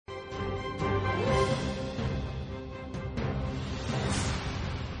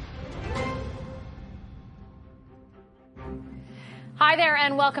Hi there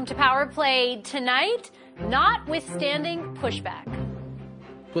and welcome to Power Play. Tonight, notwithstanding pushback.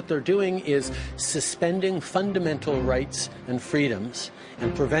 What they're doing is suspending fundamental rights and freedoms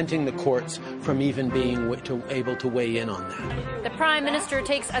and preventing the courts from even being able to weigh in on that. The Prime Minister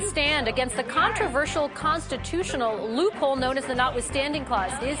takes a stand against the controversial constitutional loophole known as the Notwithstanding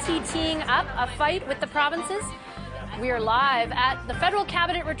Clause. Is he teeing up a fight with the provinces? We are live at the Federal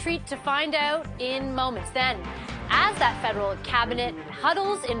Cabinet retreat to find out in moments. Then, as that federal cabinet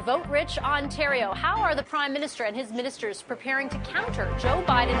huddles in vote-rich Ontario, how are the Prime Minister and his ministers preparing to counter Joe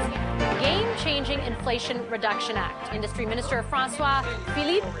Biden's game-changing Inflation Reduction Act? Industry Minister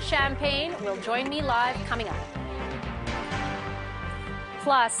François-Philippe Champagne will join me live coming up.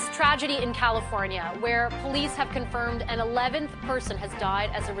 Plus, tragedy in California, where police have confirmed an 11th person has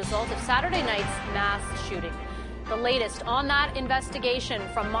died as a result of Saturday night's mass shooting. The latest on that investigation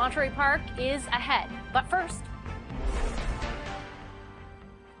from Monterey Park is ahead. But first,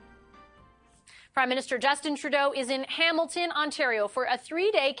 Prime Minister Justin Trudeau is in Hamilton, Ontario for a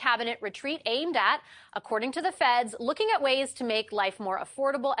 3-day cabinet retreat aimed at, according to the feds, looking at ways to make life more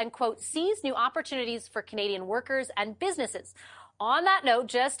affordable and, quote, seize new opportunities for Canadian workers and businesses. On that note,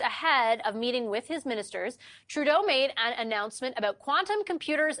 just ahead of meeting with his ministers, Trudeau made an announcement about quantum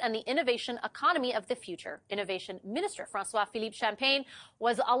computers and the innovation economy of the future. Innovation Minister François-Philippe Champagne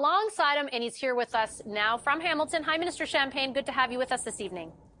was alongside him, and he's here with us now from Hamilton. Hi, Minister Champagne. Good to have you with us this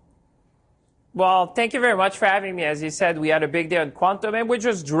evening. Well, thank you very much for having me. As you said, we had a big day on quantum, and we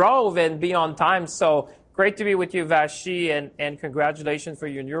just drove and be on time. So great to be with you, Vashi, and congratulations for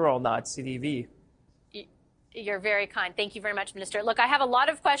your new role now at CTV. You're very kind. Thank you very much, Minister. Look, I have a lot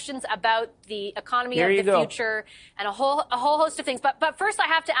of questions about the economy of the future and a whole host of things. But first, I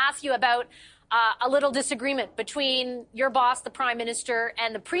have to ask you about a little disagreement between your boss, the Prime Minister,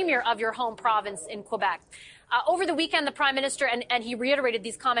 and the Premier of your home province in Quebec. Over the weekend, the Prime Minister, and he reiterated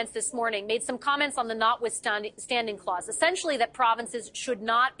these comments this morning, made some comments on the Notwithstanding Clause, essentially that provinces should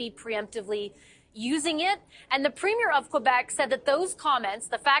not be preemptively using it. And the Premier of Quebec said that those comments,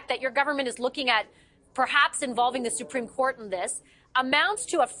 the fact that your government is looking at perhaps involving the Supreme Court in this, amounts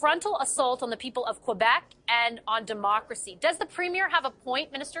to a frontal assault on the people of Quebec and on democracy. Does the Premier have a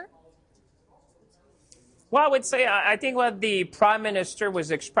point, Minister? Well, I would say I think what the Prime Minister was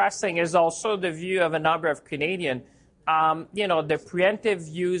expressing is also the view of a number of Canadians. The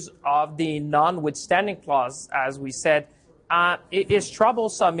preemptive use of the Notwithstanding Clause, as we said, it is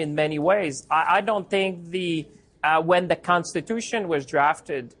troublesome in many ways. I don't think when the Constitution was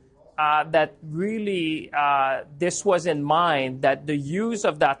drafted, that really this was in mind, that the use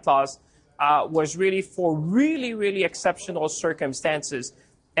of that clause was really for really exceptional circumstances.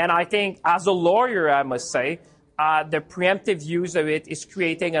 And I think as a lawyer, I must say, the preemptive use of it is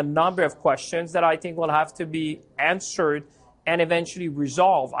creating a number of questions that I think will have to be answered and eventually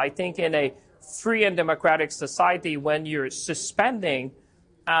resolved. I think in a free and democratic society, when you're suspending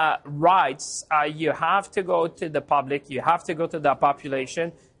rights, you have to go to the public, you have to go to the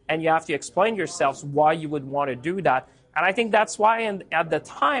population, and you have to explain yourselves why you would want to do that. And I think that's why at the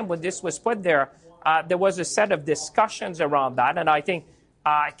time when this was put there, there was a set of discussions around that. And I think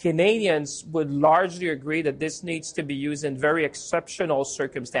Canadians would largely agree that this needs to be used in very exceptional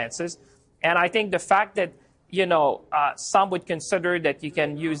circumstances. And I think the fact that, some would consider that you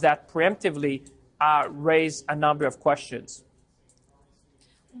can use that preemptively raise a number of questions.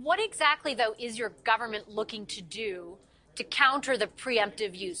 What exactly, though, is your government looking to do to counter the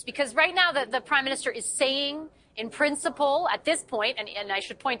preemptive use? Because right now the Prime Minister is saying, in principle, at this point, and I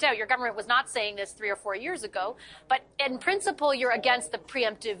should point out, your government was not saying this 3 or 4 years ago, but in principle, you're against the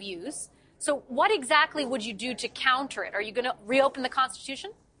preemptive use. So what exactly would you do to counter it? Are you going to reopen the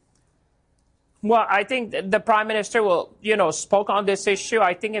Constitution? Well, I think the Prime Minister will, spoke on this issue.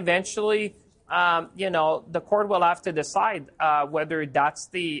 I think eventually, the court will have to decide whether that's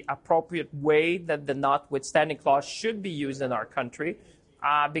the appropriate way that the Notwithstanding Clause should be used in our country.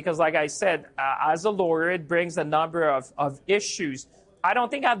 Because, like I said, as a lawyer, it brings a number of issues. I don't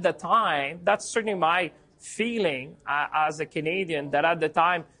think at the time, that's certainly my feeling as a Canadian, that at the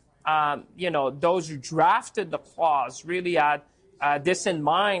time, those who drafted the clause really had this in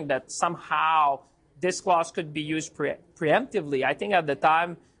mind, that somehow this clause could be used preemptively. I think at the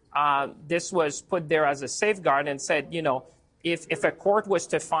time, this was put there as a safeguard and said, if a court was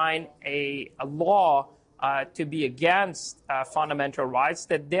to find a law to be against fundamental rights,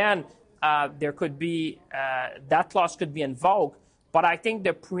 that then there could be, that clause could be invoked. But I think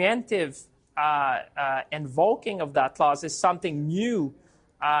the preemptive invoking of that clause is something new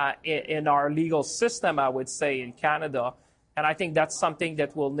in our legal system, I would say, in Canada. And I think that's something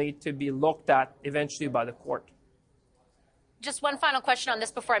that will need to be looked at eventually by the court. Just one final question on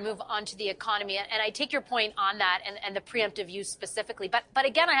this before I move on to the economy. And I take your point on that and the preemptive use specifically. But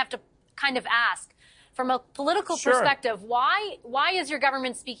again, I have to kind of ask, from a political perspective, why is your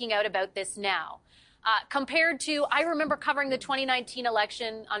government speaking out about this now? Compared to, I remember covering the 2019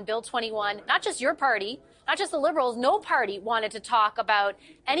 election on Bill 21, not just your party, not just the Liberals, no party wanted to talk about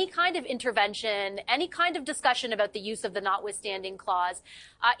any kind of intervention, any kind of discussion about the use of the notwithstanding clause.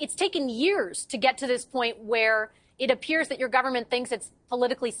 It's taken years to get to this point where it appears that your government thinks it's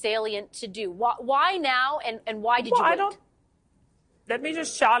politically salient to do. Why now, and why did you wait? Let me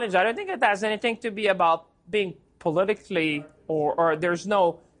just challenge. I don't think it has anything to be about being politically, or there's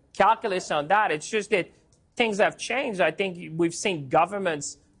no calculus on that. It's just that things have changed. I think we've seen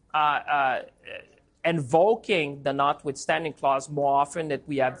governments invoking the notwithstanding clause more often than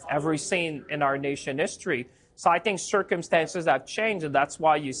we have ever seen in our nation history. So I think circumstances have changed, and that's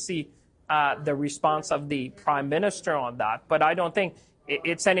why you see the response of the Prime Minister on that. But I don't think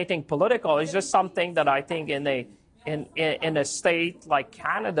it's anything political. It's just something that I think in a state like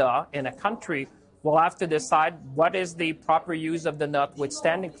Canada, in a country, we'll have to decide what is the proper use of the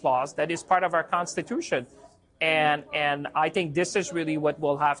notwithstanding clause that is part of our Constitution. And I think this is really what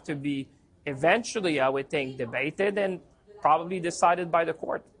will have to be eventually, I would think, debated and probably decided by the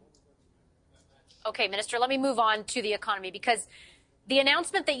court. Okay, Minister, let me move on to the economy, because the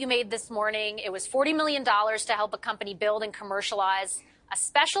announcement that you made this morning, it was $40 million to help a company build and commercialize a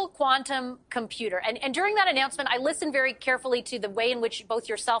special quantum computer. And during that announcement, I listened very carefully to the way in which both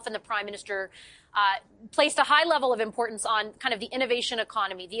yourself and the Prime Minister placed a high level of importance on kind of the innovation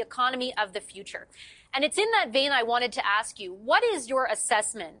economy, the economy of the future. And it's in that vein I wanted to ask you, what is your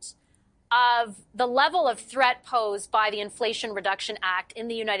assessment of the level of threat posed by the Inflation Reduction Act in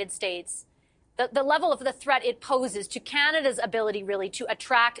the United States, the level of the threat it poses to Canada's ability really to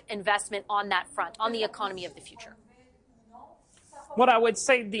attract investment on that front, on the economy of the future? Well, I would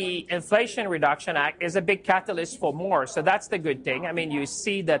say the Inflation Reduction Act is a big catalyst for more. So that's the good thing. I mean, you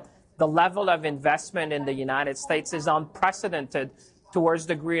see that the level of investment in the United States is unprecedented towards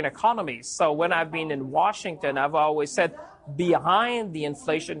the green economy. So when I've been in Washington, I've always said behind the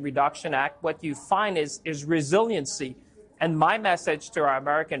Inflation Reduction Act, what you find is resiliency. And my message to our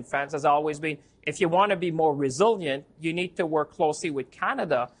American friends has always been, if you want to be more resilient, you need to work closely with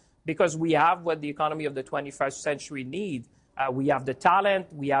Canada, because we have what the economy of the 21st century needs. We have the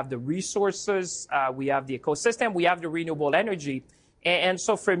talent, we have the resources, we have the ecosystem, we have the renewable energy. And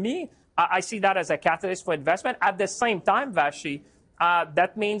so for me, I see that as a catalyst for investment. At the same time, Vassy,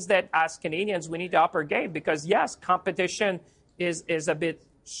 that means that as Canadians, we need to up our game, because, yes, competition is a bit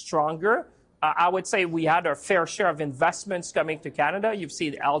stronger. I would say we had our fair share of investments coming to Canada. You've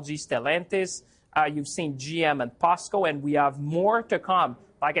seen LG, Stellantis, you've seen GM and POSCO, and we have more to come.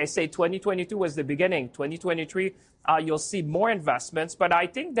 Like I say, 2022 was the beginning. 2023, you'll see more investments. But I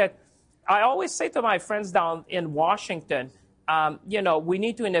think that I always say to my friends down in Washington, we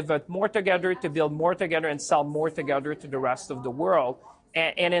need to innovate more together, to build more together and sell more together to the rest of the world.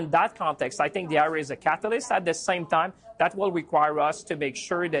 And in that context, I think the IRA is a catalyst. At the same time, that will require us to make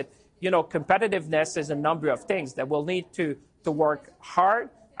sure that, competitiveness is a number of things that we'll need to work hard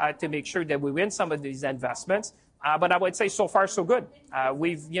to make sure that we win some of these investments. But I would say so far, so good.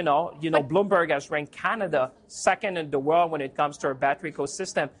 Bloomberg has ranked Canada second in the world when it comes to our battery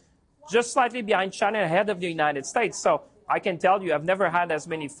ecosystem, just slightly behind China, ahead of the United States. So I can tell you, I've never had as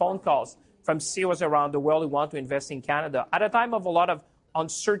many phone calls from CEOs around the world who want to invest in Canada. At a time of a lot of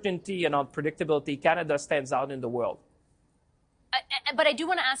uncertainty and unpredictability, Canada stands out in the world. But I do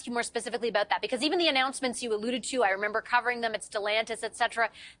want to ask you more specifically about that, because even the announcements you alluded to, I remember covering them at Stellantis, et cetera,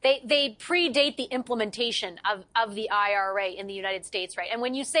 they predate the implementation of the IRA in the United States, right? And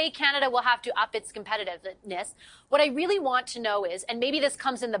when you say Canada will have to up its competitiveness, what I really want to know is, and maybe this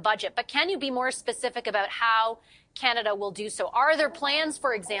comes in the budget, but can you be more specific about how Canada will do so? Are there plans,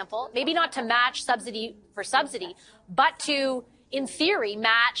 for example, maybe not to match subsidy for subsidy, but to, in theory,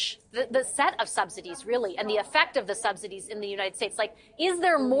 match the set of subsidies, really, and the effect of the subsidies in the United States? Like, is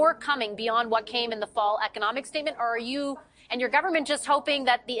there more coming beyond what came in the fall economic statement, or are you and your government just hoping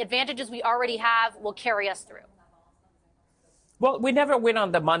that the advantages we already have will carry us through? Well, we never win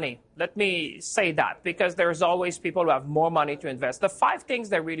on the money. Let me say that, because there's always people who have more money to invest. The 5 things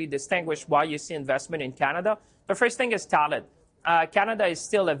that really distinguish why you see investment in Canada, the first thing is talent. Canada is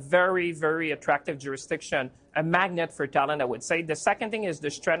still a very, very attractive jurisdiction, a magnet for talent, I would say. The second thing is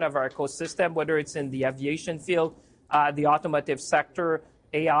the strength of our ecosystem, whether it's in the aviation field, the automotive sector,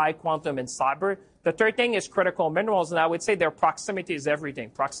 AI, quantum, and cyber. The third thing is critical minerals, and I would say their proximity is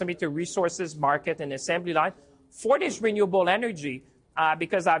everything. Proximity to resources, market, and assembly line. Fourth is renewable energy.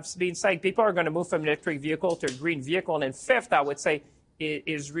 because I've been saying people are going to move from electric vehicle to a green vehicle. And then fifth, I would say,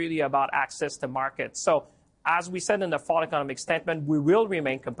 is really about access to market. So as we said in the fall economic statement, we will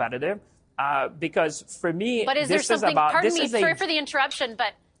remain competitive because for me, but is there something, pardon me, sorry for the interruption,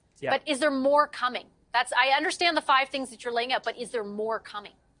 but is there more coming? I understand the 5 things that you're laying out, but is there more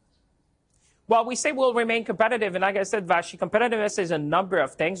coming? Well, we say we'll remain competitive. And like I said, Vashi, competitiveness is a number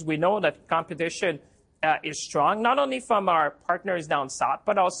of things. We know that competition is strong, not only from our partners down south,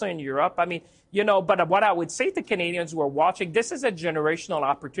 but also in Europe. I mean, but what I would say to Canadians who are watching, this is a generational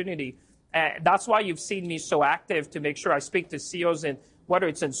opportunity. That's why you've seen me so active to make sure I speak to CEOs whether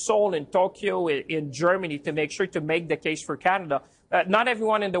it's in Seoul, in Tokyo, in Germany, to make sure to make the case for Canada. Not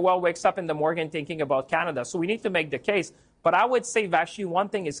everyone in the world wakes up in the morning thinking about Canada, so we need to make the case. But I would say, Vashi, one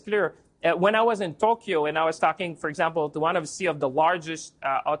thing is clear. When I was in Tokyo and I was talking, for example, to one of the largest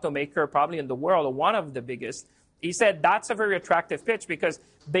automaker probably in the world, or one of the biggest, he said that's a very attractive pitch because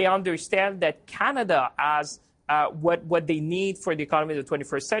they understand that Canada has what they need for the economy of the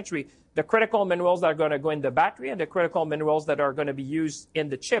 21st century, the critical minerals that are going to go in the battery and the critical minerals that are going to be used in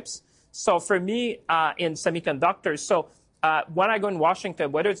the chips. So for me, in semiconductors, when I go in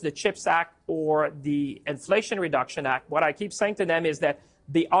Washington, whether it's the CHIPS Act or the Inflation Reduction Act, what I keep saying to them is that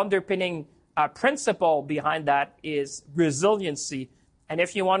the underpinning principle behind that is resiliency. And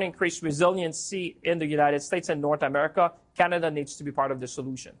if you want to increase resiliency in the United States and North America, Canada needs to be part of the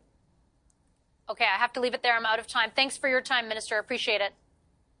solution. Okay, I have to leave it there. I'm out of time. Thanks for your time, Minister. Appreciate it.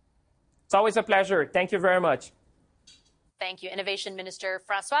 It's always a pleasure. Thank you very much. Thank you. Innovation Minister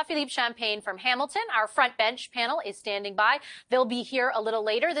François-Philippe Champagne from Hamilton. Our front bench panel is standing by. They'll be here a little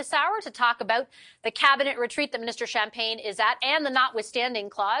later this hour to talk about the cabinet retreat that Minister Champagne is at and the notwithstanding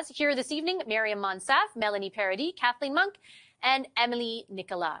clause. Here this evening, Myriam Monsaf, Melanie Paradis, Kathleen Monk, and Emily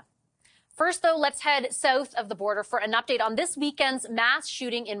Nicolas. First, though, let's head south of the border for an update on this weekend's mass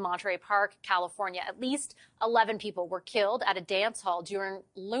shooting in Monterey Park, California. At least 11 people were killed at a dance hall during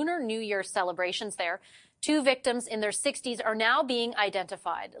Lunar New Year celebrations there. 2 victims in their 60s are now being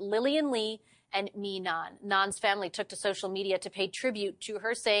identified, Lillian Lee and Mi Nan. Nan's family took to social media to pay tribute to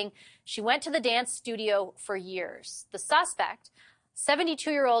her, saying she went to the dance studio for years. The suspect,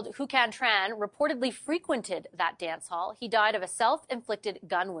 72-year-old Hucan Tran, reportedly frequented that dance hall. He died of a self-inflicted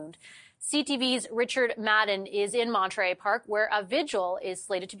gun wound. CTV's Richard Madden is in Monterey Park, where a vigil is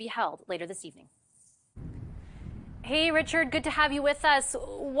slated to be held later this evening. Hey, Richard, good to have you with us.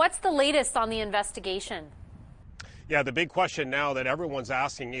 What's the latest on the investigation? Yeah, the big question now that everyone's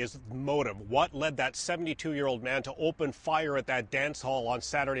asking is motive. What led that 72-year-old man to open fire at that dance hall on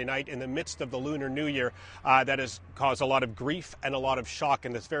Saturday night in the midst of the Lunar New Year? That has caused a lot of grief and a lot of shock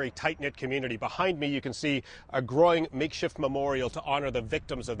in this very tight-knit community. Behind me, you can see a growing makeshift memorial to honor the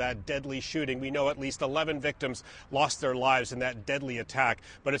victims of that deadly shooting. We know at least 11 victims lost their lives in that deadly attack,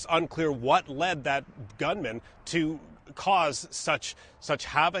 but it's unclear what led that gunman to cause such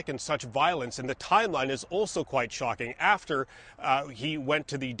havoc and such violence. And the timeline is also quite shocking. After he went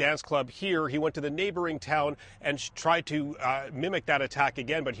to the dance club here, he went to the neighboring town and tried to mimic that attack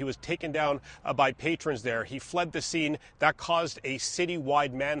again, but he was taken down by patrons there. He fled the scene. That caused a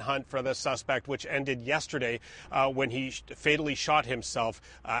citywide manhunt for the suspect, which ended yesterday when he fatally shot himself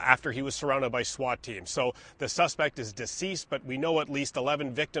after he was surrounded by SWAT teams. So the suspect is deceased, but we know at least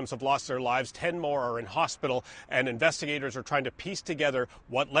 11 victims have lost their lives. 10 more are in hospital, and investigators are trying to piece together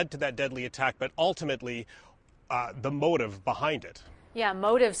what led to that deadly attack, but ultimately the motive behind it. Yeah,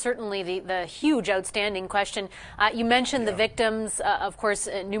 motive, certainly the huge outstanding question. You mentioned the victims, of course,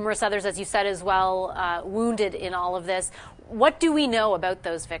 numerous others, as you said as well, wounded in all of this. What do we know about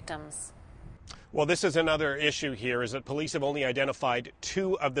those victims? Well, this is another issue here, is that police have only identified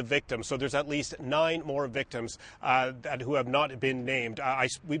 2 of the victims. So there's at least 9 more victims who have not been named.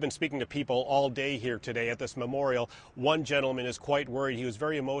 We've been speaking to people all day here today at this memorial. One gentleman is quite worried. He was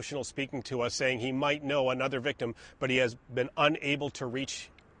very emotional speaking to us, saying he might know another victim, but he has been unable to reach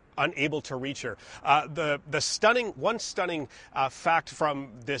her. The stunning fact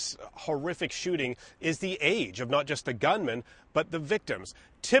from this horrific shooting is the age of not just the gunman, but the victims.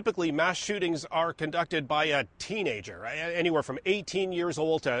 Typically, mass shootings are conducted by a teenager, anywhere from 18 years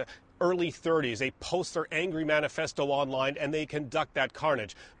old to early 30s. They post their angry manifesto online and they conduct that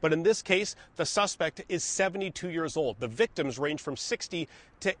carnage. But in this case, the suspect is 72 years old. The victims range from 60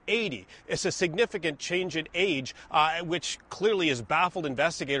 to 80. It's a significant change in age, which clearly has baffled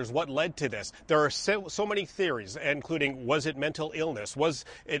investigators what led to this. There are so many theories, including was it mental illness? Was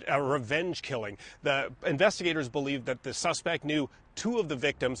it a revenge killing? The investigators believe that the suspect knew 2 of the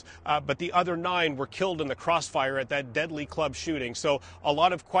victims, but the other 9 were killed in the crossfire at that deadly club shooting. So a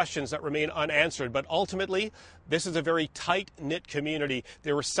lot of questions that remain unanswered. But ultimately, this is a very tight-knit community.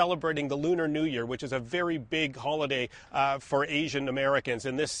 They were celebrating the Lunar New Year, which is a very big holiday for Asian Americans.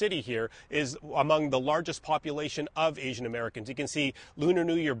 And this city here is among the largest population of Asian Americans. You can see Lunar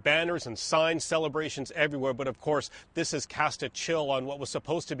New Year banners and signs, celebrations everywhere. But of course, this has cast a chill on what was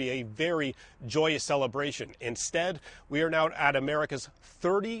supposed to be a very joyous celebration. Instead, we are now at America's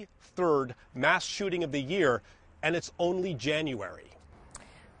 33rd mass shooting of the year, and it's only January.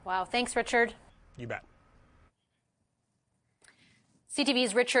 Wow. Thanks, Richard. You bet.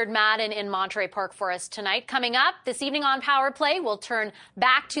 CTV's Richard Madden in Monterey Park for us tonight. Coming up this evening on Power Play, we'll turn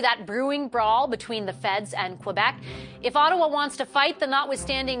back to that brewing brawl between the feds and Quebec. If Ottawa wants to fight the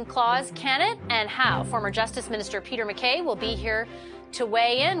notwithstanding clause, can it, and how? Former Justice Minister Peter MacKay will be here to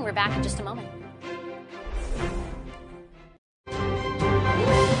weigh in. We're back in just a moment.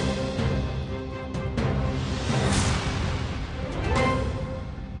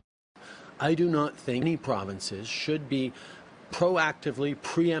 I do not think any provinces should be proactively,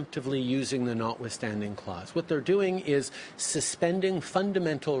 preemptively using the notwithstanding clause. What they're doing is suspending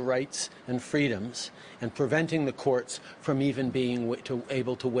fundamental rights and freedoms and preventing the courts from even being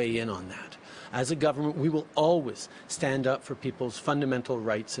able to weigh in on that. As a government, we will always stand up for people's fundamental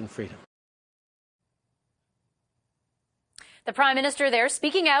rights and freedom. The Prime Minister there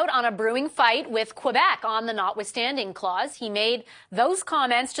speaking out on a brewing fight with Quebec on the notwithstanding clause. He made those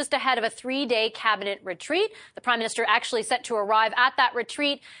comments just ahead of a 3-day cabinet retreat. The Prime Minister actually set to arrive at that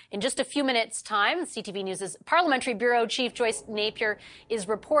retreat in just a few minutes' time. CTV News' Parliamentary Bureau Chief Joyce Napier is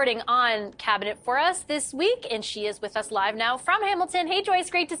reporting on cabinet for us this week, and she is with us live now from Hamilton. Hey,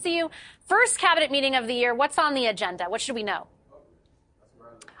 Joyce, great to see you. First cabinet meeting of the year. What's on the agenda? What should we know?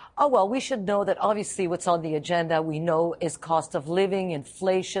 Oh, well, we should know that obviously what's on the agenda we know is cost of living,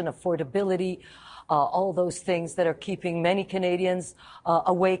 inflation, affordability, all those things that are keeping many Canadians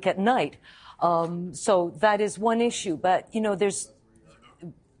awake at night. So that is one issue. But, you know,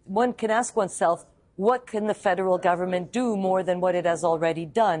 one can ask oneself, what can the federal government do more than what it has already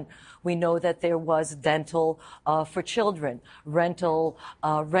done? We know that there was dental for children, rental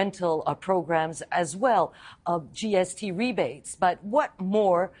programs as well, GST rebates. But what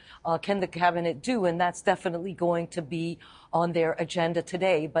more can the cabinet do? And that's definitely going to be on their agenda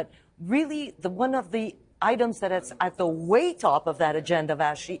today. But really, one of the items that is at the way top of that agenda,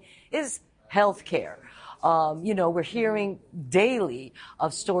 Vashi, is health care. You know, we're hearing daily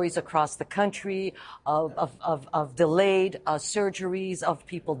of stories across the country of delayed surgeries, of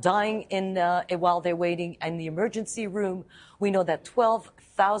people dying while they're waiting in the emergency room. We know that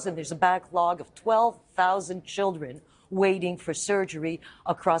there's a backlog of 12,000 children waiting for surgery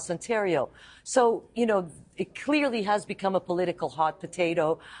across Ontario. So, you know, it clearly has become a political hot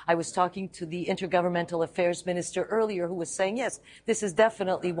potato. I was talking to the Intergovernmental Affairs Minister earlier who was saying, yes, this is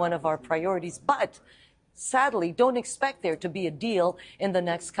definitely one of our priorities, but sadly, don't expect there to be a deal in the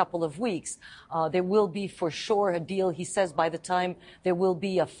next couple of weeks. There will be for sure a deal, he says, by the time there will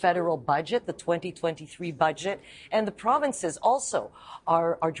be a federal budget, the 2023 budget. And the provinces also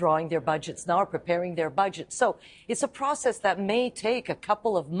are drawing their budgets now, are preparing their budgets. So it's a process that may take a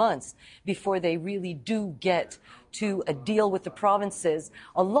couple of months before they really do get to a deal with the provinces,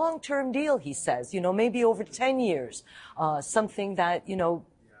 a long-term deal, he says, you know, maybe over 10 years, something that, you know,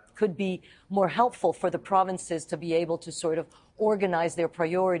 could be more helpful for the provinces to be able to sort of organize their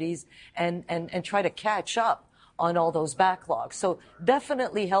priorities and try to catch up on all those backlogs. So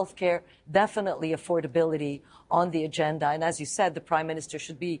definitely healthcare, definitely affordability on the agenda. And as you said, the Prime Minister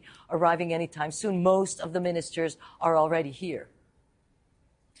should be arriving anytime soon. Most of the ministers are already here.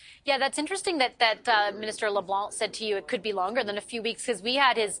 Yeah, that's interesting that Minister LeBlanc said to you it could be longer than a few weeks, because we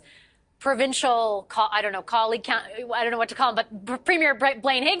had his provincial, colleague, I don't know what to call him, but Premier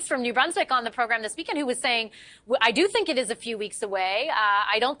Blaine Higgs from New Brunswick on the program this weekend, who was saying, I do think it is a few weeks away.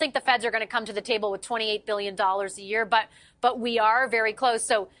 I don't think the feds are going to come to the table with $28 billion a year, but we are very close.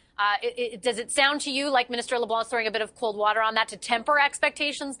 So does it sound to you like Minister LeBlanc's throwing a bit of cold water on that to temper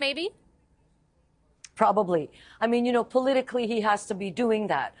expectations, maybe? Probably. I mean, you know, politically, he has to be doing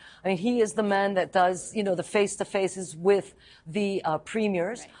that. I mean, he is the man that does, you know, the face-to-faces with the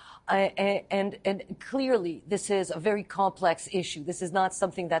premiers. Right. And clearly, this is a very complex issue. This is not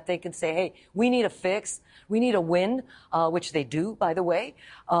something that they can say, hey, we need a fix. We need a win, which they do, by the way.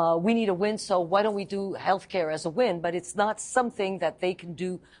 We need a win, so why don't we do healthcare as a win? But it's not something that they can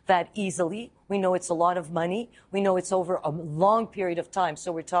do that easily. We know it's a lot of money. We know it's over a long period of time.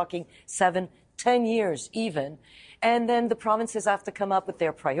 So we're talking 7, 10 years even. And then the provinces have to come up with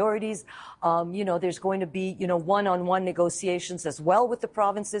their priorities. There's going to be, one-on-one negotiations as well with the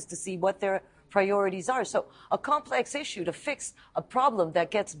provinces to see what their priorities are. So a complex issue to fix a problem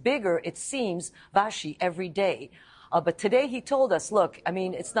that gets bigger, it seems, Vashi, every day. But today he told us, look,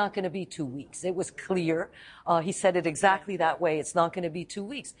 it's not going to be 2 weeks. It was clear. He said it exactly that way. It's not going to be 2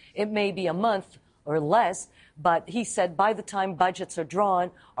 weeks. It may be a month or less, but he said by the time budgets are drawn,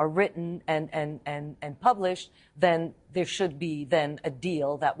 are written and published, then there should be then a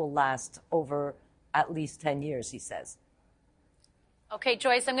deal that will last over at least 10 years, he says. Okay,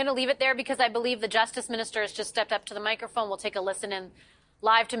 Joyce, I'm going to leave it there because I believe the Justice Minister has just stepped up to the microphone. We'll take a listen in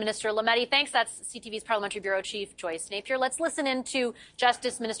live to Minister Lametti. Thanks. That's CTV's Parliamentary Bureau Chief, Joyce Napier. Let's listen in to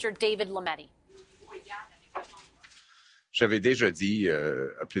Justice Minister David Lametti. J'avais déjà dit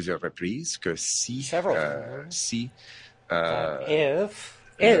à plusieurs reprises que si le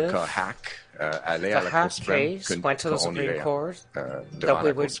cas Hack allait à la Cour suprême, qu'on irait devant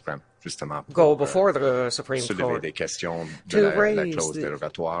la Cour suprême, justement, go before the Supreme soulever Court des questions de la clause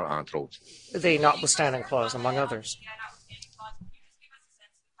dérogatoire, entre autres. The notwithstanding clause, among others.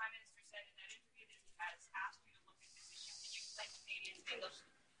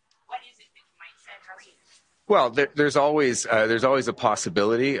 Well, there's always a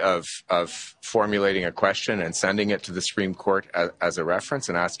possibility of formulating a question and sending it to the Supreme Court as a reference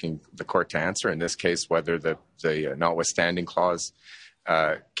and asking the court to answer. In this case, whether the notwithstanding clause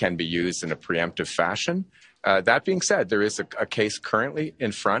can be used in a preemptive fashion. That being said, there is a case currently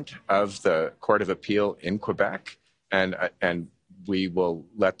in front of the Court of Appeal in Quebec, and we will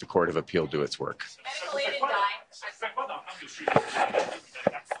let the Court of Appeal do its work.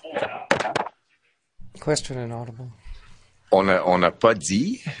 Question inaudible. On n'a pas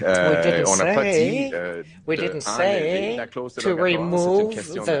dit. We didn't say to remove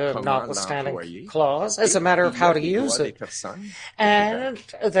the notwithstanding clause. It's a matter of how to use it. And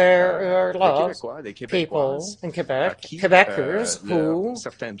there are laws, people in Quebec, Quebecers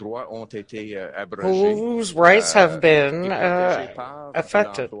whose rights have been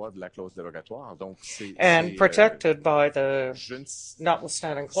affected and protected by the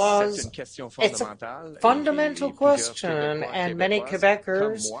notwithstanding clause. It's a fundamental question. And many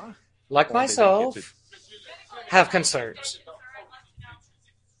Quebecers, like myself, have concerns.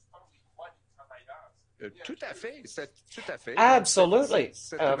 Absolutely.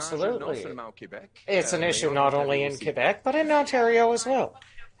 Absolutely. It's an issue not only in Quebec, but in Ontario as well.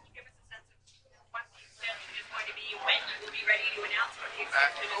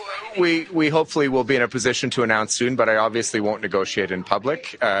 We hopefully will be in a position to announce soon, but I obviously won't negotiate in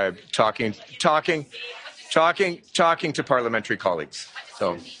public. Talking to parliamentary colleagues.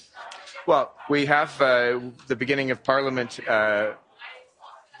 So, well, we have the beginning of Parliament.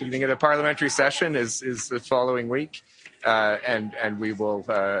 Beginning of the parliamentary session is the following week, and we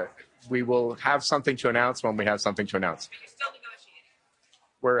will have something to announce when we have something to announce.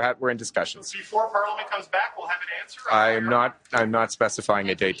 We're in discussions. Before Parliament comes back, we'll have an answer. I'm not specifying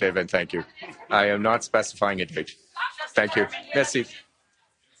a date, David. Thank you. I am not specifying a date. Thank you. Merci.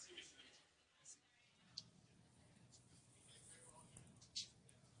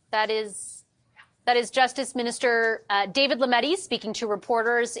 That is Justice Minister David Lametti speaking to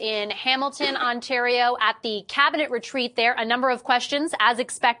reporters in Hamilton, Ontario at the cabinet retreat there. A number of questions, as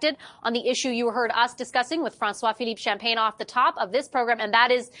expected, on the issue you heard us discussing with François-Philippe Champagne off the top of this program, and that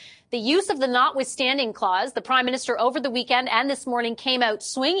is the use of the notwithstanding clause. The Prime Minister over the weekend and this morning came out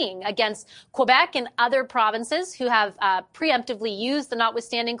swinging against Quebec and other provinces who have preemptively used the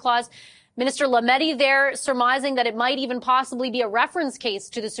notwithstanding clause. Minister Lametti there surmising that it might even possibly be a reference case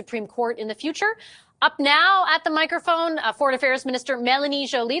to the Supreme Court in the future. Up now at the microphone, Foreign Affairs Minister Mélanie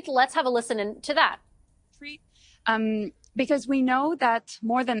Joly. Let's have a listen to that. Because we know that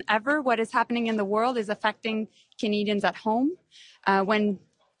more than ever, what is happening in the world is affecting Canadians at home. When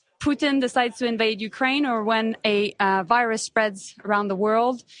Putin decides to invade Ukraine or when a virus spreads around the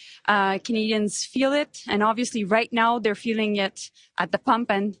world, Canadians feel it. And obviously right now they're feeling it at the pump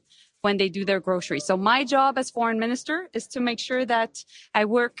and when they do their groceries. So my job as foreign minister is to make sure that I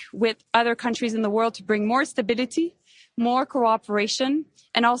work with other countries in the world to bring more stability, more cooperation,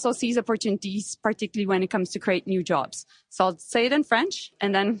 and also seize opportunities, particularly when it comes to create new jobs. So I'll say it in French,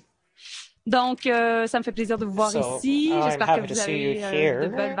 and then... Donc, ça me fait plaisir de vous voir ici. J'espère que vous avez de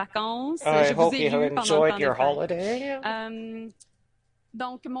belles vacances. I hope you have enjoyed your holiday.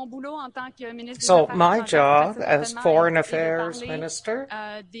 So my job as Foreign Affairs Minister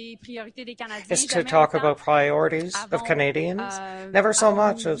is to talk about priorities of Canadians, never so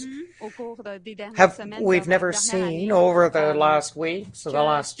much as we've never seen over the last weeks or the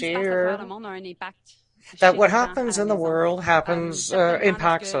last year that what happens in the world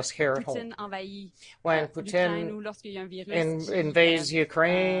impacts us here at home. When Putin invades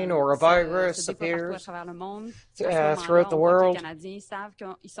Ukraine or a virus appears throughout the world,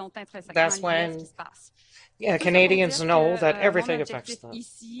 that's when Canadians know that everything affects them.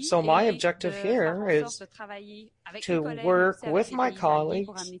 So my objective here is to work with my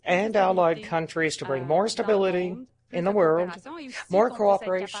colleagues and allied countries to bring more stability in the world, more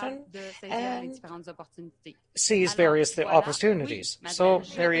cooperation, and seize various opportunities. So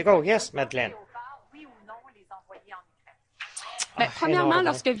there you go. Yes, Madeleine. Premièrement,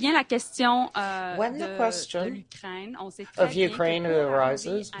 lorsque vient la question when the question of Ukraine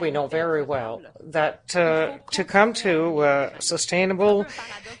arises, we know very well that to come to sustainable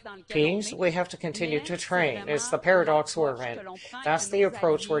peace, we have to continue to train. It's the paradox we're in. That's the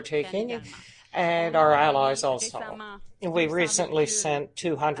approach we're taking, and our allies also. We recently sent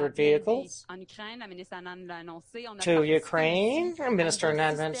 200 vehicles to Ukraine. Minister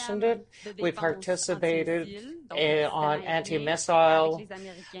Anand mentioned it. We participated on anti-missile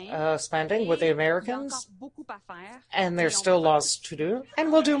spending with the Americans, and there's still lots to do,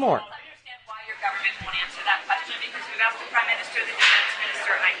 and we'll do more. I understand why your government won't answer that question, because we've asked the Prime Minister, the Defense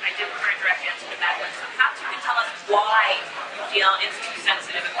Minister, and I did for a direct answer to that one. So perhaps you can tell us why you feel it's too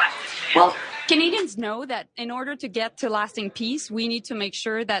sensitive a question to answer. Canadians know that in order to get to lasting peace, we need to make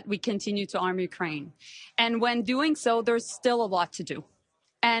sure that we continue to arm Ukraine. And when doing so, there's still a lot to do.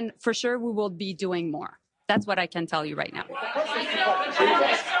 And for sure, we will be doing more. That's what I can tell you right now.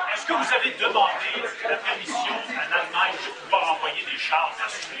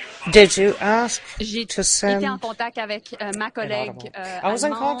 Did you ask to send? I was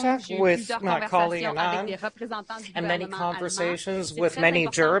in contact with my colleague Anand and many conversations with many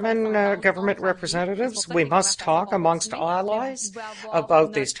German government representatives. We must talk amongst allies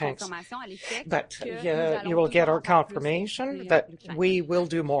about these tanks. But you will get our confirmation that we will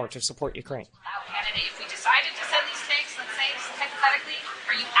do more to support Ukraine. Canada, if we decided to send these tanks, let's say hypothetically,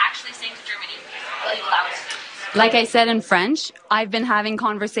 are you actually saying to Germany, will you allow us to? Like I said in French, I've been having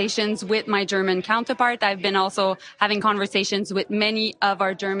conversations with my German counterpart. I've been also having conversations with many of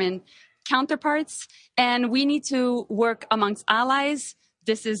our German counterparts, and we need to work amongst allies.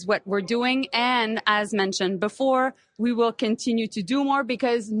 This is what we're doing, and as mentioned before, we will continue to do more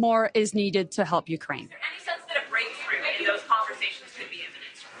because more is needed to help Ukraine. Is there any sense that a breakthrough in those conversations could be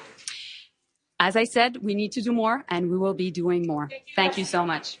imminent? As I said, we need to do more, and we will be doing more. Thank you so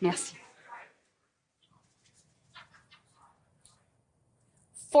much. Merci.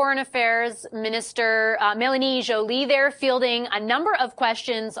 Foreign Affairs Minister Mélanie Joly there fielding a number of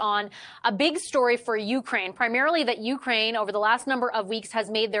questions on a big story for Ukraine, primarily that Ukraine over the last number of weeks has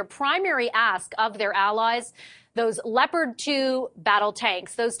made their primary ask of their allies those Leopard 2 battle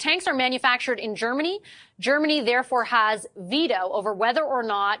tanks. Those tanks are manufactured in Germany. Germany, therefore, has veto over whether or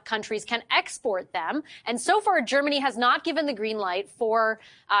not countries can export them. And so far, Germany has not given the green light for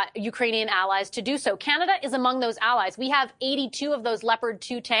Ukrainian allies to do so. Canada is among those allies. We have 82 of those Leopard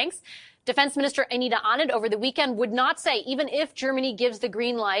 2 tanks. Defense Minister Anita Anand over the weekend would not say, even if Germany gives the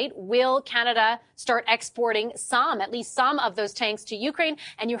green light, will Canada start exporting at least some of those tanks to Ukraine?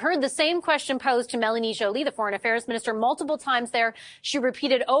 And you heard the same question posed to Mélanie Joly, the Foreign Affairs Minister, multiple times there. She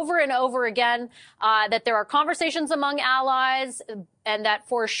repeated over and over again that there are conversations among allies and that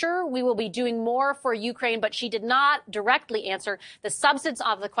for sure we will be doing more for Ukraine, but she did not directly answer the substance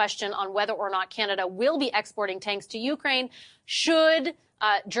of the question on whether or not Canada will be exporting tanks to Ukraine should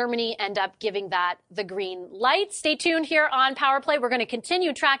Germany end up giving that the green light. Stay tuned here on Power Play. We're going to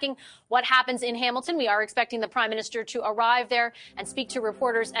continue tracking what happens in Hamilton. We are expecting the Prime Minister to arrive there and speak to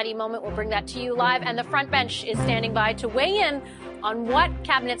reporters any moment. We'll bring that to you live. And the front bench is standing by to weigh in on what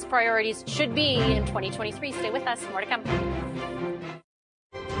Cabinet's priorities should be in 2023. Stay with us. More to come.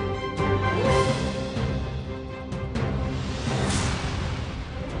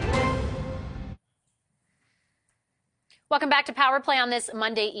 Welcome back to Power Play on this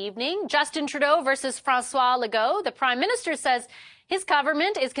Monday evening. Justin Trudeau versus François Legault. The Prime Minister says his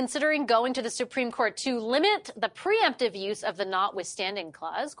government is considering going to the Supreme Court to limit the preemptive use of the notwithstanding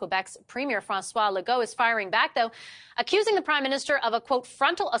clause. Quebec's Premier François Legault is firing back, though, accusing the Prime Minister of a, quote,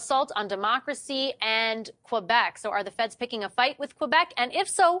 frontal assault on democracy and Quebec. So are the feds picking a fight with Quebec? And if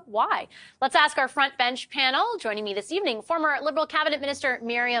so, why? Let's ask our front bench panel. Joining me this evening, former Liberal Cabinet Minister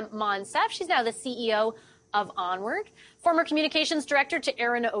Miriam Monsef. She's now the CEO of Onward. Former communications director to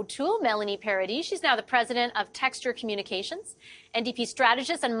Erin O'Toole, Melanie Paradis. She's now the president of Texture Communications. NDP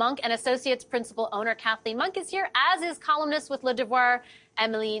strategist and Monk and Associates principal owner Kathleen Monk is here, as is columnist with Le Devoir,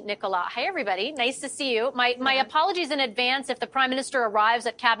 Emily Nicolas. Hi, everybody. Nice to see you. My apologies in advance if the Prime Minister arrives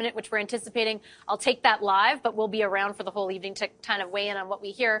at Cabinet, which we're anticipating. I'll take that live, but we'll be around for the whole evening to kind of weigh in on what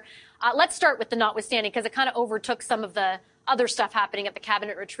we hear. Let's start with the notwithstanding, because it kind of overtook some of the other stuff happening at the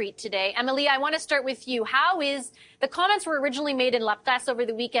Cabinet retreat today. Emily, I want to start with you. How is the comments were originally made in La Presse over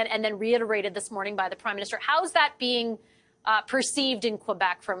the weekend and then reiterated this morning by the Prime Minister? How's that being perceived in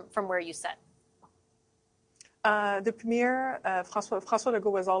Quebec from where you sit? The Premier, François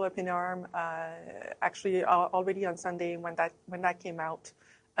Legault, was all up in arms, actually already on Sunday when that came out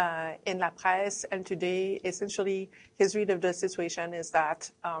in La Presse. And today, essentially, his read of the situation is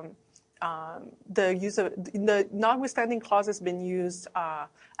that the use of the notwithstanding clause has been used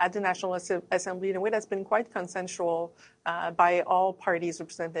at the National Assembly in a way that's been quite consensual by all parties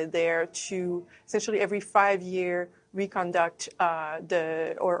represented there to essentially every 5 year reconduct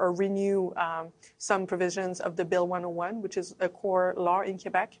or renew some provisions of the Bill 101, which is a core law in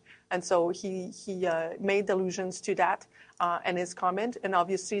Quebec. And so he made allusions to that in his comment. And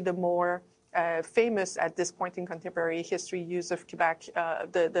obviously the more famous at this point in contemporary history use of Quebec,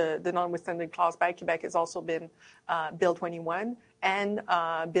 the notwithstanding clause by Quebec has also been Bill 21 and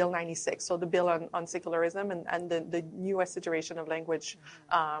Bill 96, so the bill on secularism and the newest iteration of language,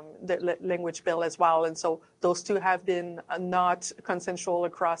 the language bill as well. And so those two have been not consensual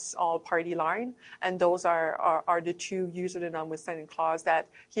across all party line, and those are the two use of the notwithstanding clause that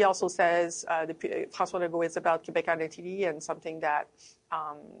he also says François Legault is about Quebec identity and something that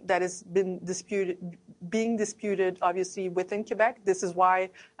has been being disputed, obviously, within Quebec. This is why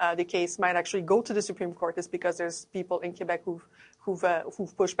the case might actually go to the Supreme Court, is because there's people in Quebec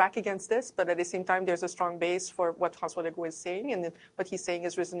who've pushed back against this, but at the same time, there's a strong base for what François Legault is saying, and what he's saying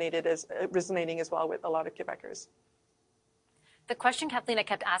is resonating as well with a lot of Quebecers. The question, Kathleen, I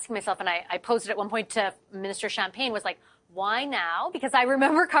kept asking myself, and I posed it at one point to Minister Champagne, was like, why now? Because I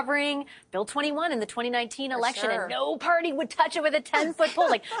remember covering Bill 21 in the 2019 election, and no party would touch it with a 10-foot pole.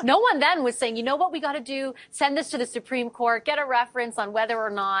 Like, no one then was saying, you know what we got to do? Send this to the Supreme Court, get a reference on whether or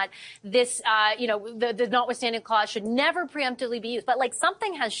not this, the notwithstanding clause should never preemptively be used. But like,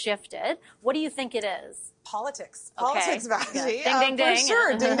 something has shifted. What do you think it is? Politics, Valerie. Yeah. Ding, ding, ding. For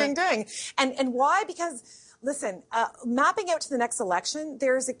sure, ding, ding, ding. And why? Because listen, mapping out to the next election,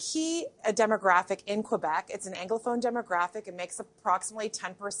 there's a key demographic in Quebec. It's an Anglophone demographic. It makes approximately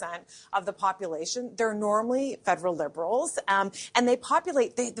 10% of the population. They're normally federal Liberals, and they've got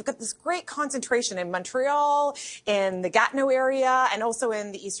this great concentration in Montreal, in the Gatineau area, and also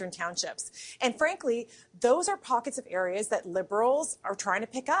in the Eastern Townships. And frankly, those are pockets of areas that Liberals are trying to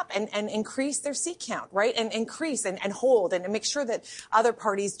pick up and increase their seat count, right? And increase and hold and make sure that other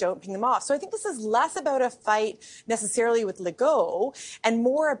parties don't ping them off. So I think this is less about a fight necessarily with Legault and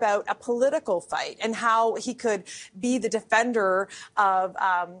more about a political fight and how he could be the defender of,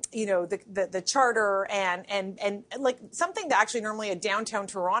 the charter and like something that actually normally a downtown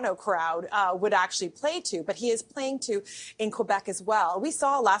Toronto crowd would actually play to, but he is playing to in Quebec as well. We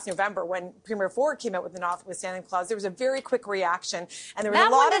saw last November when Premier Ford came out with the notwithstanding clause, there was a very quick reaction, and there was a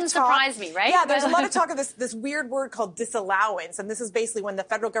lot of talk. Surprise me, right? Yeah, there's a lot of talk of this weird word called disallowance, and this is basically when the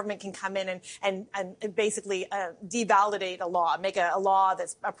federal government can come in and basically devalidate a law, make a law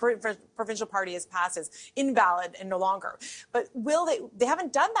that's a provincial party has passed as invalid and no longer. But they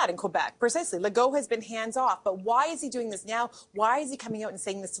haven't done that in Quebec, precisely. Legault has been hands off, but why is he doing this now? Why is he coming out and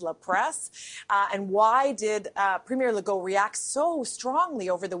saying this to La Presse? And why did Premier Legault react so strongly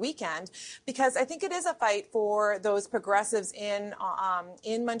over the weekend? Because I think it is a fight for those progressives in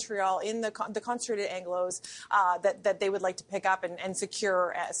Montreal, in the concentrated Anglos, that they would like to pick up and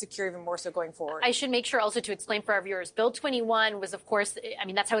secure even more so going forward. I should make sure also to explain for our viewers, Bill 21 was, of course, I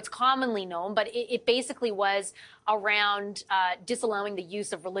mean, that's how it's commonly known, but it basically was around disallowing the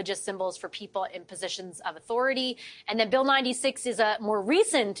use of religious symbols for people in positions of authority. And then Bill 96 is a more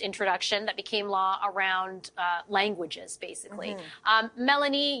recent introduction that became law around languages, basically. Mm-hmm.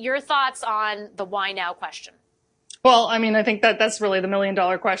 Melanie, your thoughts on the why now question? Well, I mean, I think that's really the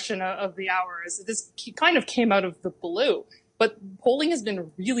million-dollar question of the hour. Is this kind of came out of the blue, but polling has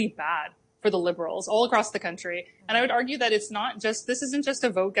been really bad for the Liberals all across the country. And I would argue that this isn't just a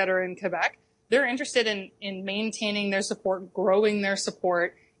vote getter in Quebec. They're interested in maintaining their support, growing their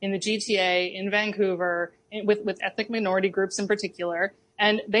support in the GTA, in Vancouver, with ethnic minority groups in particular.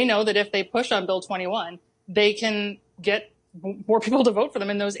 And they know that if they push on Bill 21, they can get more people to vote for them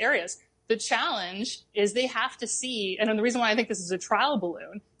in those areas. The challenge is they have to see, and the reason why I think this is a trial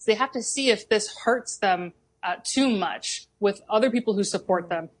balloon, is they have to see if this hurts them too much with other people who support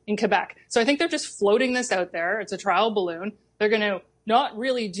them in Quebec. So I think they're just floating this out there. It's a trial balloon. They're going to not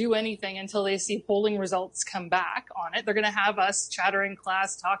really do anything until they see polling results come back on it. They're going to have us chatter in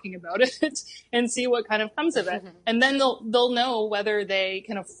class talking about it and see what kind of comes of it. And then they'll know whether they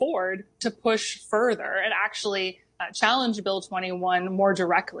can afford to push further and actually challenge Bill 21 more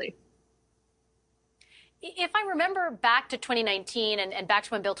directly. If I remember back to 2019 and back to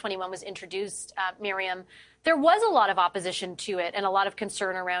when Bill 21 was introduced, Miriam, there was a lot of opposition to it and a lot of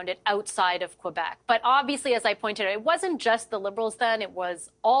concern around it outside of Quebec. But obviously, as I pointed out, it wasn't just the Liberals then, it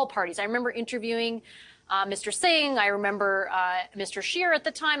was all parties. I remember interviewing Mr. Singh. I remember Mr. Scheer at the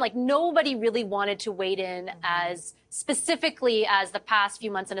time. Like, nobody really wanted to wade in as specifically as the past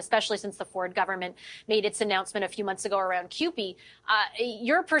few months, and especially since the Ford government made its announcement a few months ago around CUPE.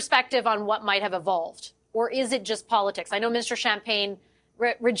 Your perspective on what might have evolved? Or is it just politics? I know Mr. Champagne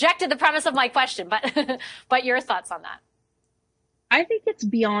rejected the premise of my question, but your thoughts on that? I think it's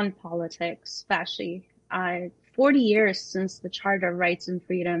beyond politics, Vashi. 40 years since the Charter of Rights and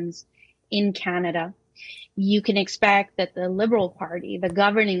Freedoms in Canada, you can expect that the Liberal Party, the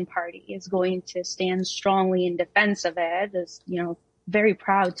governing party, is going to stand strongly in defense of it, is, very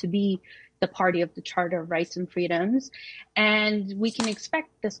proud to be the party of the Charter of Rights and Freedoms. And we can expect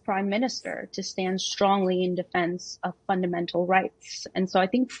this Prime Minister to stand strongly in defense of fundamental rights. And so I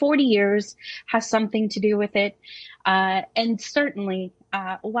think 40 years has something to do with it. And certainly,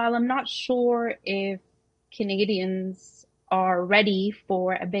 while I'm not sure if Canadians are ready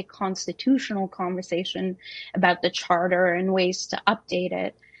for a big constitutional conversation about the Charter and ways to update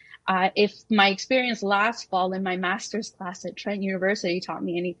it, if my experience last fall in my master's class at Trent University taught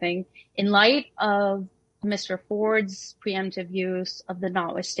me anything, in light of Mr. Ford's preemptive use of the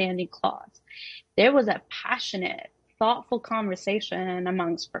notwithstanding clause, there was a passionate, thoughtful conversation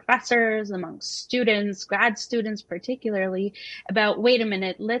amongst professors, amongst students, grad students particularly, about, wait a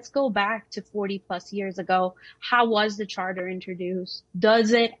minute, let's go back to 40 plus years ago. How was the Charter introduced?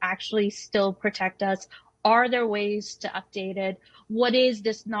 Does it actually still protect us? Are there ways to update it? What is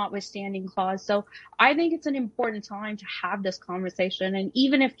this notwithstanding clause? So I think it's an important time to have this conversation. And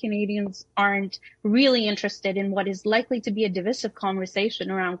even if Canadians aren't really interested in what is likely to be a divisive conversation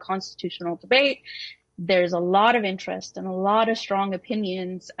around constitutional debate, there's a lot of interest and a lot of strong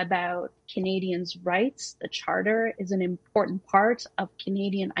opinions about Canadians' rights. The Charter is an important part of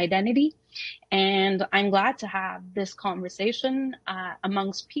Canadian identity. And I'm glad to have this conversation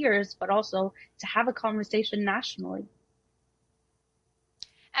amongst peers, but also to have a conversation nationally.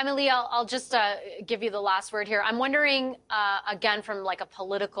 Emily, I'll just give you the last word here. I'm wondering, again, from like a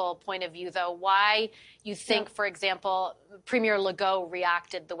political point of view, though, why you think, for example, Premier Legault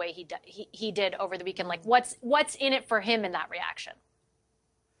reacted the way he did over the weekend. Like, what's in it for him in that reaction?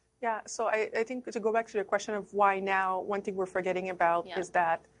 Yeah, so I think to go back to the question of why now, one thing we're forgetting about is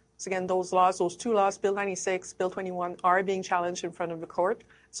that, again, those two laws, Bill 96, Bill 21, are being challenged in front of the court.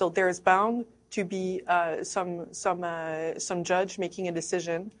 So there's bound to be some judge making a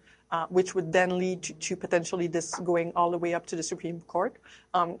decision, which would then lead to potentially this going all the way up to the Supreme Court.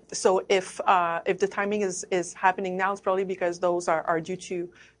 So if the timing is happening now, it's probably because those are due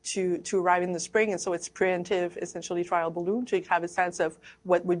to arrive in the spring, and so it's preemptive, essentially trial balloon, to have a sense of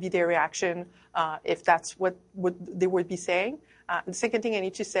what would be their reaction if that's what they would be saying. The second thing I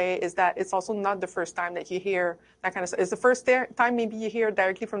need to say is that it's also not the first time that you hear that kind of stuff. It's the first time maybe you hear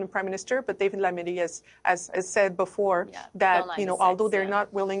directly from the Prime Minister, but David Lametti has said before that, although they're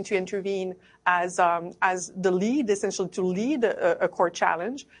not willing to intervene as the lead, essentially to lead a court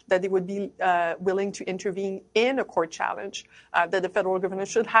challenge, that they would be willing to intervene in a court challenge, that the federal government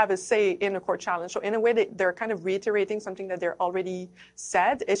should have a say in a court challenge. So in a way, they're kind of reiterating something that they're already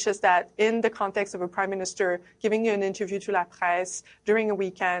said. It's just that in the context of a Prime Minister giving you an interview to La Presse during a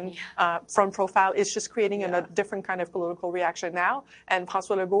weekend from Profile, it's just creating a different kind of political reaction now. And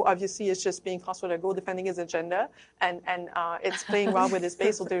François Legault obviously is just being François Legault, defending his agenda, and it's playing well with his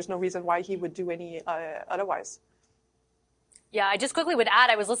base, so there's no reason why he would do any otherwise. Yeah, I just quickly would add,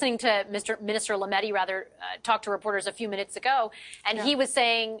 I was listening to Minister Lametti talk to reporters a few minutes ago, and he was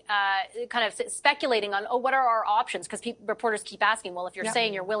saying, kind of speculating on, what are our options? Because reporters keep asking, well, if you're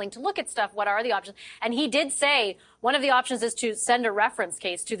saying you're willing to look at stuff, what are the options? And he did say one of the options is to send a reference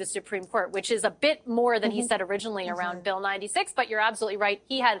case to the Supreme Court, which is a bit more than he said originally around Bill 96, but you're absolutely right.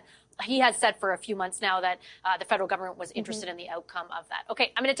 He has said for a few months now that the federal government was interested in the outcome of that.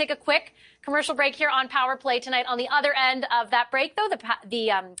 Okay, I'm going to take a quick commercial break here on Power Play tonight. On the other end of that break, though,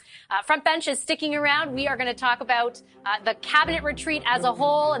 the front bench is sticking around. We are going to talk about the cabinet retreat as a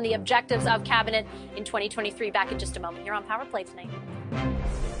whole and the objectives of cabinet in 2023. Back in just a moment here on Power Play tonight.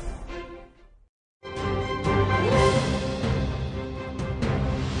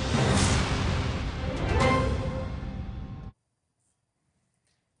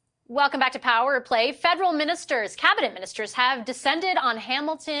 Welcome back to Power Play. Federal ministers, cabinet ministers, have descended on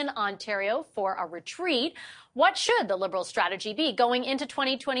Hamilton, Ontario for a retreat. What should the Liberal strategy be going into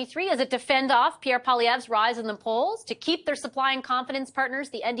 2023? Is it to fend off Pierre Poilievre's rise in the polls, to keep their supply and confidence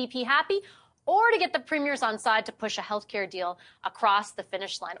partners, the NDP, happy, or to get the premiers on side to push a healthcare deal across the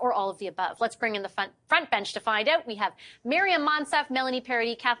finish line, or all of the above? Let's bring in the front bench to find out. We have Myriam Monsef, Melanie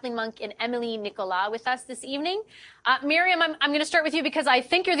Paradis, Kathleen Monk, and Emily Nicolas with us this evening. Myriam, I'm going to start with you because I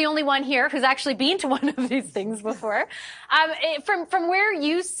think you're the only one here who's actually been to one of these things before. From where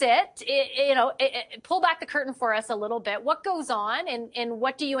you sit, pull back the curtain for us a little bit. What goes on, and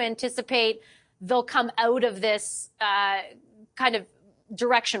what do you anticipate they'll come out of this kind of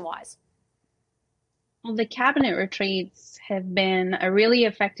direction-wise? Well, the cabinet retreats have been a really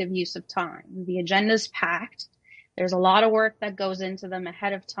effective use of time. The agenda's packed. There's a lot of work that goes into them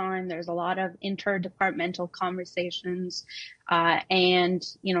ahead of time. There's a lot of interdepartmental conversations, and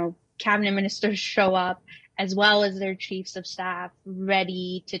cabinet ministers show up as well as their chiefs of staff,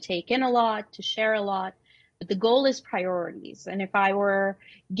 ready to take in a lot, to share a lot. But the goal is priorities. And if I were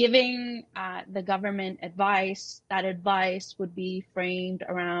giving the government advice, that advice would be framed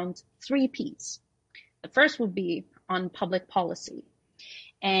around 3 Ps. The first would be on public policy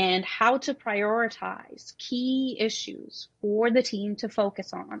and how to prioritize key issues for the team to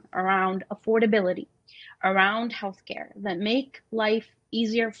focus on around affordability, around healthcare that make life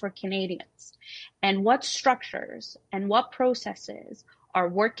easier for Canadians, and what structures and what processes are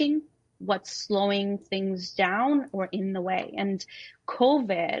working, what's slowing things down or in the way. And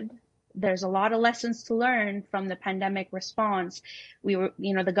COVID, there's a lot of lessons to learn from the pandemic response.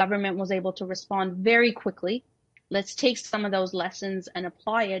 The government was able to respond very quickly. Let's take some of those lessons and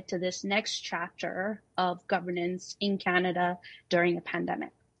apply it to this next chapter of governance in Canada during a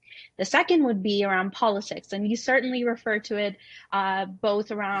pandemic. The second would be around politics, and you certainly refer to it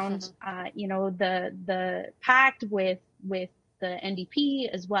both around, the pact with the NDP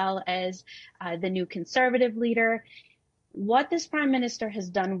as well as the new Conservative leader. What this Prime Minister has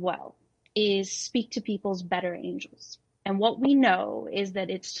done well is speak to people's better angels. And what we know is that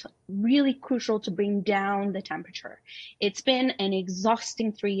it's really crucial to bring down the temperature. It's been an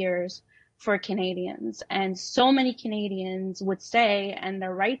exhausting 3 years for Canadians. And so many Canadians would say, and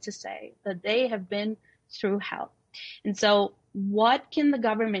they're right to say, that they have been through hell. And so what can the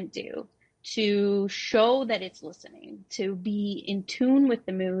government do to show that it's listening, to be in tune with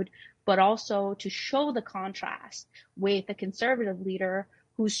the mood, but also to show the contrast with a Conservative leader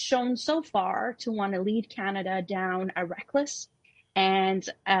who's shown so far to want to lead Canada down a reckless and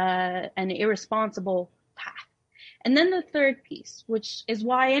an irresponsible path? And then the third piece, which is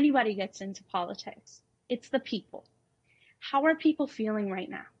why anybody gets into politics, it's the people. How are people feeling right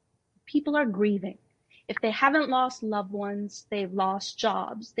now? People are grieving. If they haven't lost loved ones, they've lost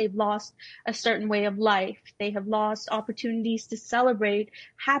jobs, they've lost a certain way of life, they have lost opportunities to celebrate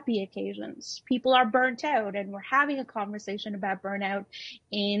happy occasions. People are burnt out, and we're having a conversation about burnout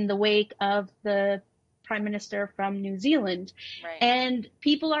in the wake of the Prime Minister from New Zealand. Right. And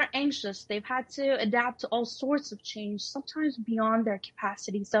people are anxious. They've had to adapt to all sorts of change, sometimes beyond their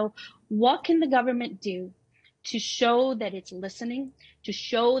capacity. So what can the government do to show that it's listening, to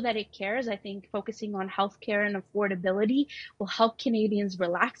show that it cares? I think focusing on healthcare and affordability will help Canadians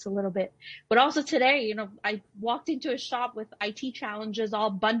relax a little bit. But also today, I walked into a shop with IT challenges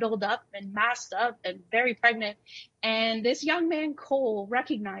all bundled up and masked up and very pregnant. And this young man, Cole,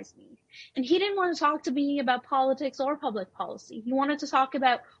 recognized me. And he didn't want to talk to me about politics or public policy. He wanted to talk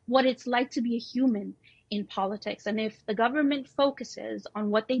about what it's like to be a human in politics. And if the government focuses on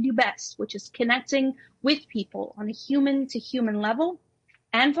what they do best, which is connecting with people on a human to human level,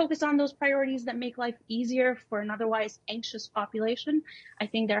 and focus on those priorities that make life easier for an otherwise anxious population, I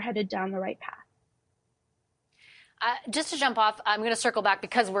think they're headed down the right path. Just to jump off, I'm going to circle back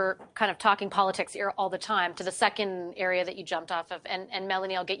because we're kind of talking politics here all the time to the second area that you jumped off of. And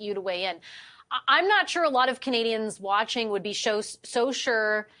Melanie, I'll get you to weigh in. I'm not sure a lot of Canadians watching would be so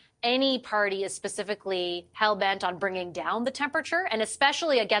sure any party is specifically hell-bent on bringing down the temperature, and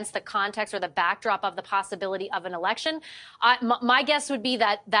especially against the context or the backdrop of the possibility of an election. My guess would be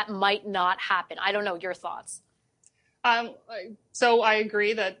that that might not happen. I don't know your thoughts. So I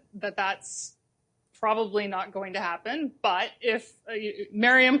agree that's probably not going to happen. But if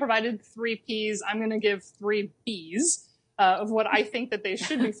Myriam provided 3 Ps, I'm going to give 3 Bs of what I think that they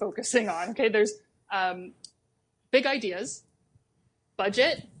should be focusing on. Okay, there's big ideas,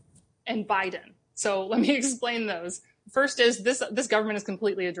 budget, and Biden. So let me explain those. First is this government is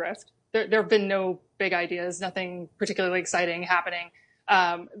completely adrift. There have been no big ideas, nothing particularly exciting happening.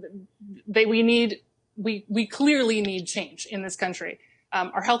 We clearly need change in this country.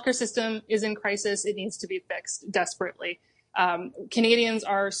 Our healthcare system is in crisis. It needs to be fixed desperately. Canadians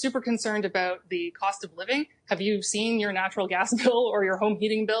are super concerned about the cost of living. Have you seen your natural gas bill or your home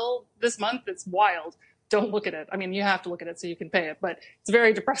heating bill this month? It's wild. Don't look at it. I mean, you have to look at it so you can pay it, but it's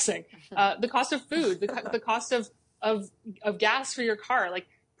very depressing. The cost of food, the cost of gas for your car, like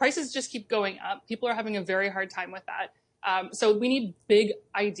prices just keep going up. People are having a very hard time with that. So we need big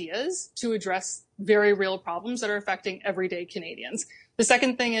ideas to address very real problems that are affecting everyday Canadians. The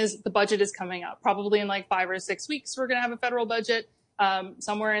second thing is the budget is coming up. Probably in like 5 or 6 weeks, we're going to have a federal budget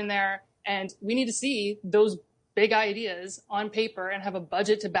somewhere in there. And we need to see those big ideas on paper and have a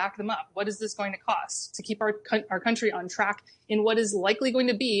budget to back them up. What is this going to cost to keep our country on track in what is likely going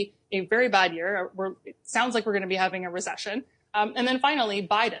to be a very bad year? It sounds like we're going to be having a recession. And then finally,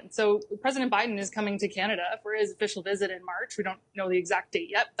 Biden. So President Biden is coming to Canada for his official visit in March. We don't know the exact date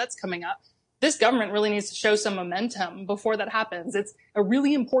yet. That's coming up. This government really needs to show some momentum before that happens. It's a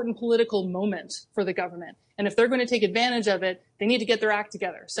really important political moment for the government. And if they're going to take advantage of it, they need to get their act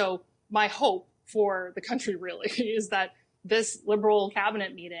together. So my hope for the country really is that this Liberal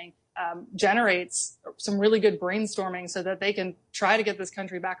cabinet meeting generates some really good brainstorming so that they can try to get this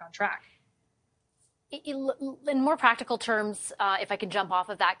country back on track. In more practical terms, if I could jump off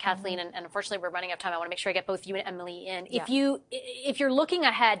of that, Kathleen, and unfortunately we're running out of time, I want to make sure I get both you and Emily in. Yeah. If you're looking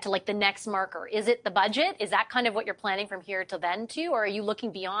ahead to like the next marker, is it the budget? Is that kind of what you're planning from here to then to, or are you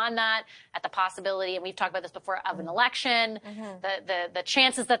looking beyond that at the possibility, and we've talked about this before, of an election, the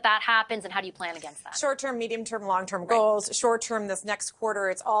chances that happens, and how do you plan against that? Short-term, medium-term, long-term goals. Short-term, this next quarter,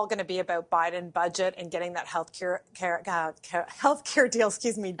 it's all going to be about Biden budget and getting that healthcare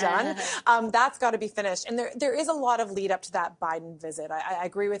deal, done. That's got to be finished. And there is a lot of lead up to that Biden visit. I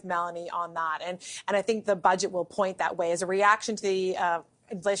agree with Melanie on that. And I think the budget will point that way as a reaction to the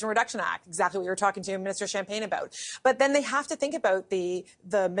Inflation Reduction Act, exactly what you were talking to Minister Champagne about. But then they have to think about the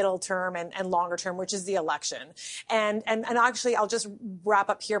middle term and longer term, which is the election. And actually, I'll just wrap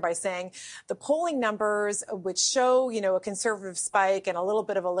up here by saying the polling numbers, which show, a conservative spike and a little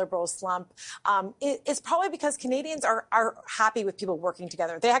bit of a Liberal slump, is probably because Canadians are happy with people working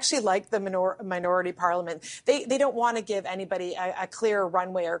together. They actually like the minority parliament. They don't want to give anybody a clear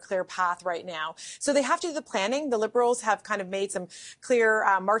runway or a clear path right now. So they have to do the planning. The Liberals have kind of made some clear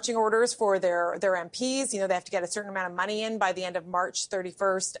marching orders for their MPs. They have to get a certain amount of money in by the end of March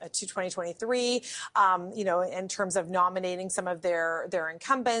 31st to 2023, in terms of nominating some of their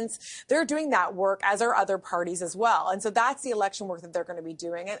incumbents. They're doing that work, as are other parties as well. And so that's the election work that they're going to be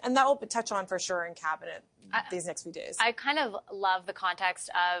doing. And that will touch on for sure in cabinet these next few days. I kind of love the context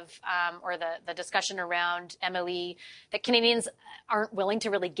of, or the discussion around MLE, that Canadians aren't willing to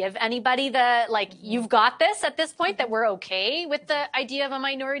really give anybody you've got this at this point, that we're okay with the idea of a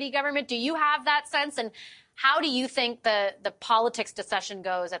minority government. Do you have that sense? And how do you think the politics discussion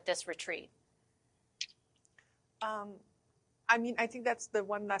goes at this retreat? I think that's the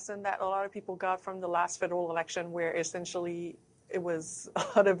one lesson that a lot of people got from the last federal election, where essentially it was a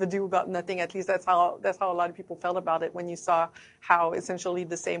lot of ado about nothing. At least that's how a lot of people felt about it when you saw how essentially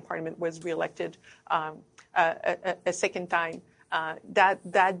the same parliament was reelected a second time.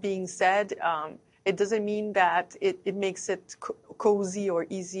 That being said, it doesn't mean that it makes it cozy or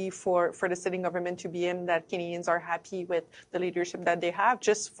easy for the sitting government to be in, that Canadians are happy with the leadership that they have,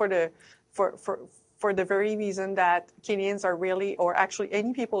 just for the very reason that Canadians are really, or actually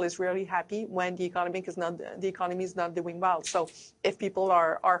any people is really happy when the economy is not doing well. So if people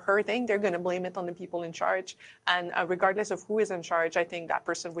are hurting, they're going to blame it on the people in charge. And regardless of who is in charge, I think that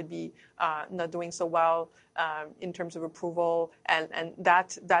person would be not doing so well in terms of approval. And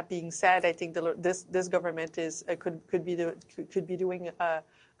that being said, I think this government could be doing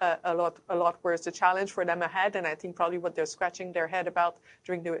a lot worse. The challenge for them ahead, and I think probably what they're scratching their head about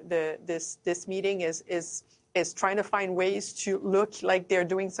during this meeting is trying to find ways to look like they're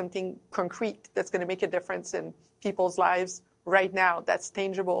doing something concrete that's going to make a difference in people's lives right now, that's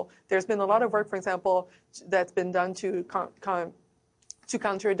tangible. There's been a lot of work, for example, that's been done to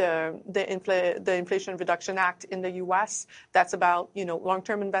counter the Inflation Reduction Act in the U.S. That's about,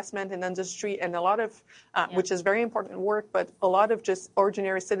 long-term investment in industry, and a lot of, which is very important work, but a lot of just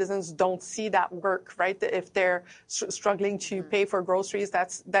ordinary citizens don't see that work, right? If they're struggling to pay for groceries,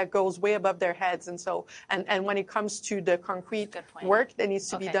 that goes way above their heads. And so, and when it comes to the concrete work that needs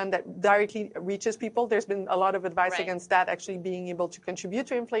to be done that directly reaches people, there's been a lot of advice against that actually being able to contribute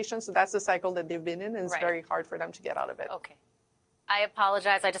to inflation. So that's the cycle that they've been in, and it's very hard for them to get out of it. Okay. I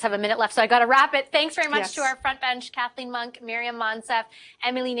apologize. I just have a minute left, so I got to wrap it. Thanks very much to our front bench, Kathleen Monk, Myriam Monsef,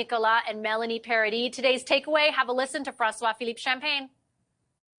 Emily Nicolas, and Melanie Paradis. Today's takeaway, have a listen to François-Philippe Champagne.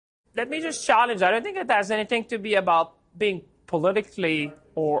 Let me just challenge. I don't think it has anything to be about being politically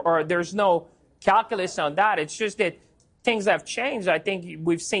or there's no calculus on that. It's just that things have changed. I think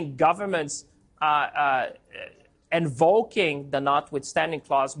we've seen governments invoking the notwithstanding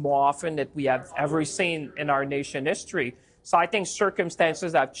clause more often than we have ever seen in our nation history. So I think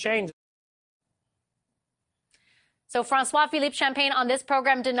circumstances have changed. So François-Philippe Champagne on this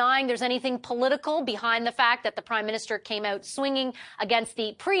program denying there's anything political behind the fact that the Prime Minister came out swinging against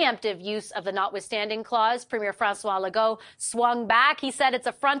the preemptive use of the notwithstanding clause. Premier François Legault swung back. He said it's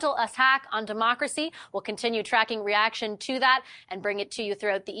a frontal attack on democracy. We'll continue tracking reaction to that and bring it to you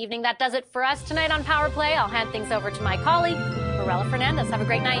throughout the evening. That does it for us tonight on Power Play. I'll hand things over to my colleague, Marella Fernandez. Have a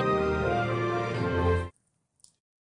great night.